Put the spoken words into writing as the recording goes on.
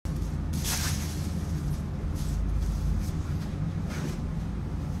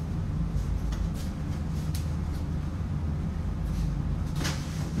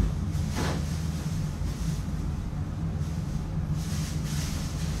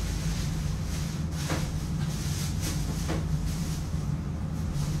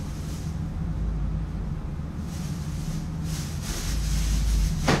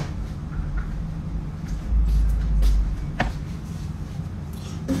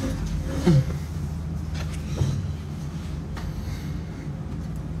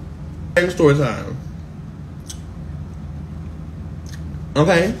Story time.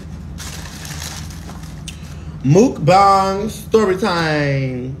 Okay. Mukbang story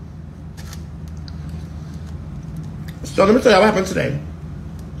time. So let me tell you what happened today.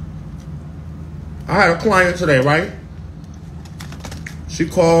 I had a client today, right? She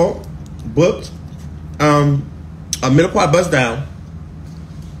called, booked a middle part bus down.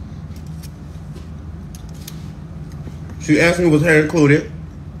 She asked me was hair included.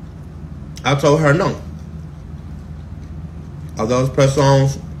 I told her no. Are those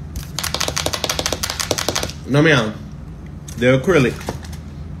press-ons? No, ma'am. They're acrylic.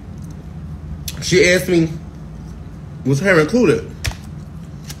 She asked me, was hair included?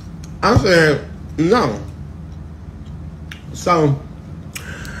 I said, no. So,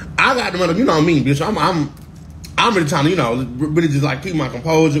 I got the money, you know me, bitch. I'm really trying to, you know, really just like keep my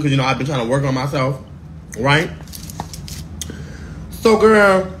composure because, you know, I've been trying to work on myself, right? So,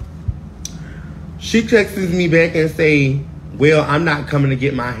 girl, she texts me back and say, well, I'm not coming to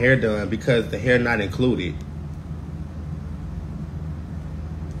get my hair done because the hair not included.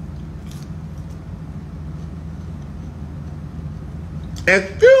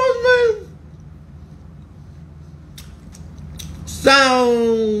 Excuse me?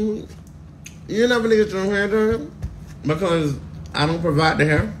 So, you're not gonna get your hair done because I don't provide the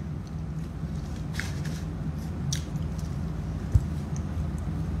hair?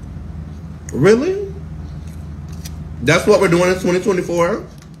 Really? That's what we're doing in 2024?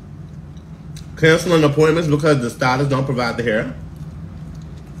 Canceling appointments because the stylists don't provide the hair?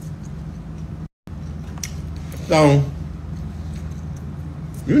 So,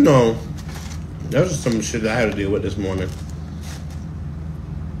 you know, that was just some shit that I had to deal with this morning.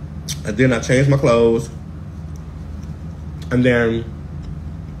 And then I changed my clothes. And then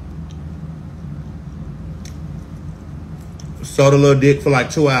sewed a little dick for like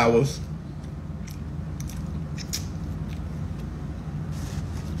 2 hours.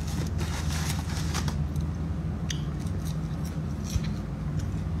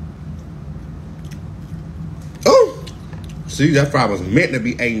 Oh! See, that fry was meant to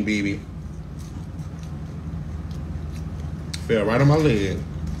be eaten, baby. Fell right on my leg.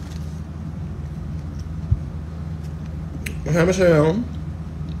 Hi, Michelle.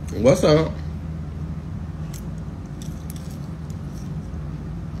 What's up?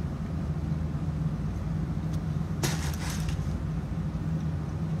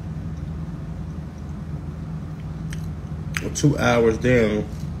 Well, 2 hours down.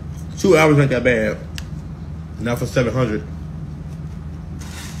 2 hours ain't that bad. Not for 700.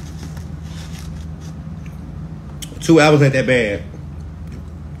 2 hours ain't that bad.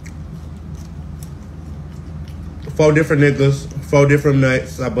 4 different niggas, 4 different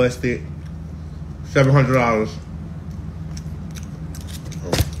nuts. I busted $700.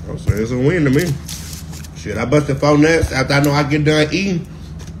 Oh, so it's a win to me. Shit, I busted 4 nuts. After I know I get done eating,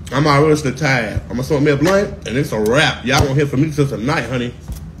 I'm already still tired. I'm gonna smoke me a blunt, and it's a wrap. Y'all won't hear from me till tonight, honey.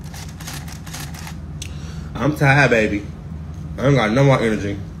 I'm tired, baby. I ain't got no more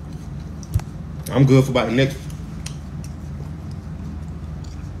energy. I'm good for about the next.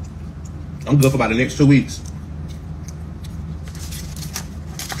 I'm good for about the next 2 weeks.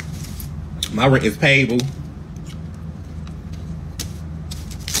 My rent is payable.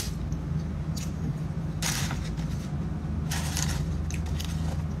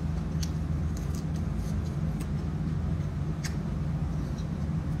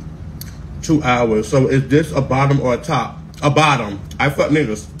 $2 hours. So is this a bottom or a top? A bottom. I fuck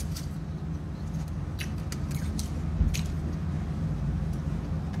niggas.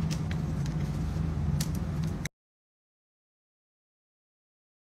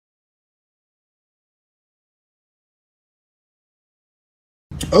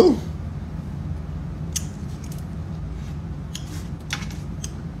 Oh.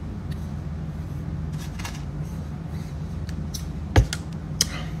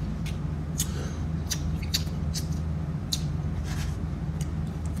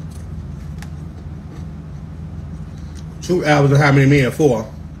 $2 hours and how many men? 4.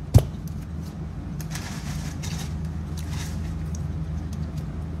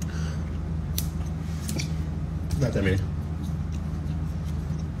 Not that many.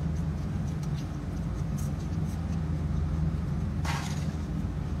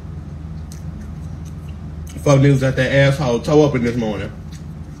 Fuck niggas got that asshole toe open this morning.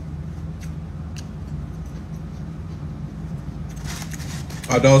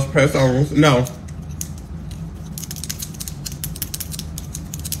 Are those press-ons? No.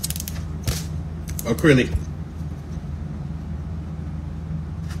 Acrylic.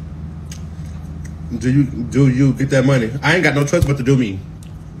 Do you get that money? I ain't got no choice but to do me.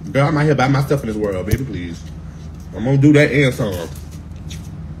 Girl, I'm out here by myself in this world, baby, please. I'm gonna do that and some.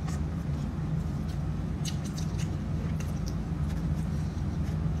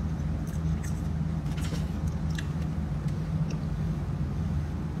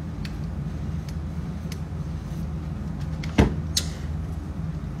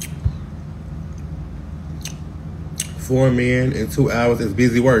 Four men in 2 hours is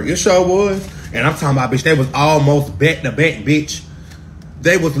busy work. It sure was. And I'm talking about, bitch, they was almost back to back, bitch.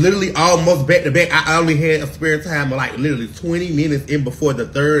 They was literally almost back to back. I only had a spare time of like literally 20 minutes in before the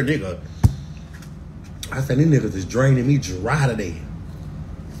third nigga. I said, these niggas is draining me dry today.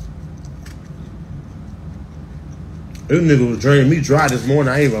 This nigga was draining me dry this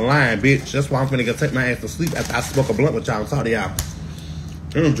morning. I ain't even lying, bitch. That's why I'm finna go take my ass to sleep after I smoke a blunt with y'all. I'm sorry, y'all.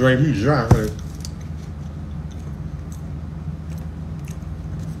 They done drain me dry, honey.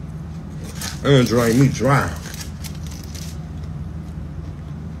 They done drain me dry.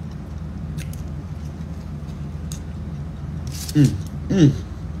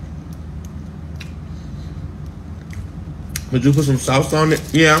 Did you put some sauce on it?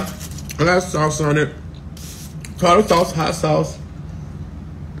 Yeah, I got sauce on it. Tartar sauce, hot sauce.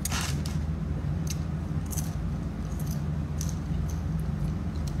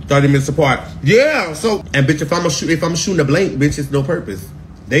 $30 apart. Yeah. So, and bitch, if I'm shooting a blank, bitch, it's no purpose.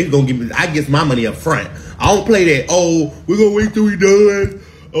 They gonna give me. I get my money up front. I don't play that. Oh, we're gonna wait till we done.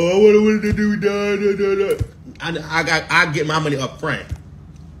 Oh, I want to do we done. I get my money up front.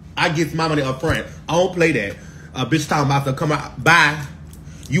 I get my money up front. I don't play that. A bitch talking about to come out, bye.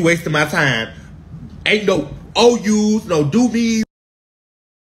 You wasting my time. Ain't no OUs, no do me.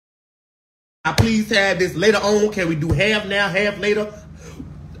 I please have this later on. Can we do half now, half later?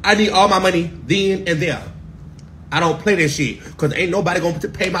 I need all my money then and there. I don't play that shit because ain't nobody gonna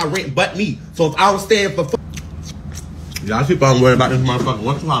pay my rent but me. So if I don't stand for y'all keep on worrying about this motherfucker.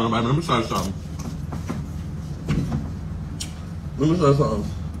 What's wrong about it? Let me show you something. Let me show you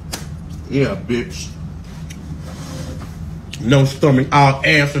something. Yeah, bitch. No stomach, all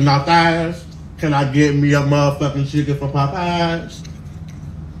ass and not thighs. Can I get me a motherfucking chicken from Popeyes?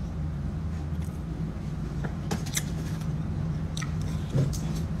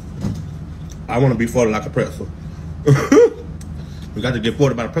 I want to be folded like a pretzel. We got to get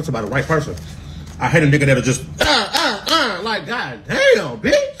folded by the pretzel by the right person. I hate a nigga that'll just, like, God damn,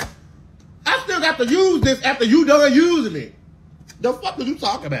 bitch. I still got to use this after you done using it. The fuck are you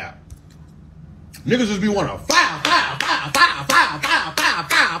talking about? Niggas just be wanting to fire.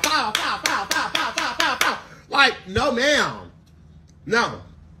 Like, no, ma'am. No.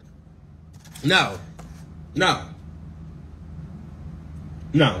 No. No.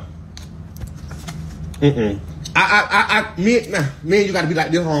 No. Me and you gotta be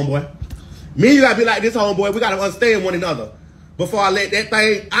like this, homeboy. Me and you gotta be like this, homeboy. We gotta understand one another. Before I let that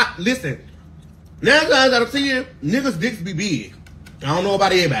thing, listen. 9 times out of 10, niggas' dicks be big. I don't know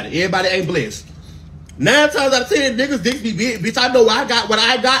about everybody. Everybody ain't blessed. 9 times out of 10, niggas' dicks be big. Bitch, I know I got what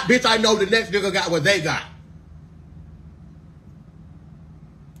I got. Bitch, I know the next nigga got what they got.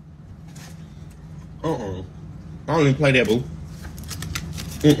 I don't even play that, boo.